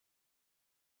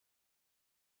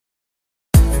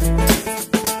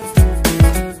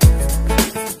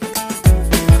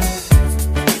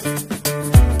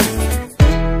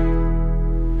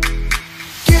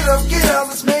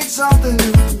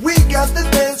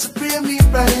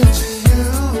right into you,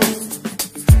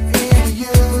 into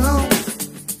you.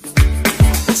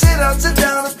 We'll sit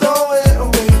down and throw it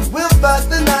away. We'll fight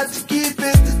the night to keep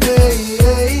it today,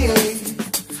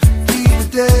 keep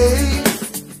it day.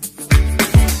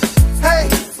 Hey,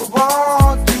 I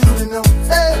want you to know,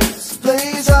 hey, it's a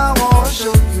place I wanna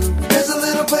show you. There's a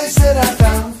little place that I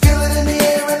found, feel it in the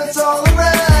air and it's all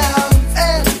around.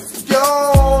 And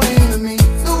you're into me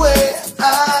the way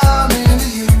I'm into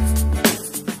you.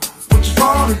 What you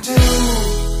wanna do?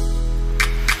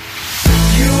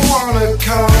 You wanna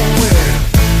come where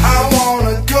I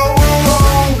wanna go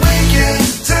along. We can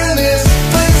turn this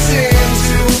place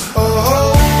into a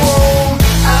home.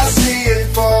 I see it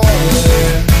falling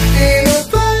in a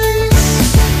place.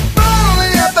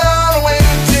 Finally I found a way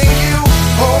to take you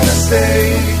home to stay.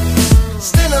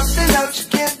 Stand up, you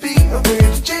can't be afraid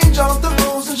to change all the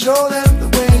rules and show them the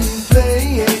way you play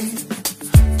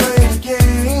the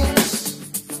games.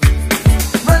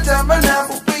 Right time, right now,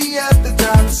 we'll be at the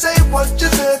time to say what you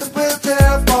said, that we'll tear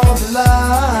up all the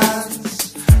lies.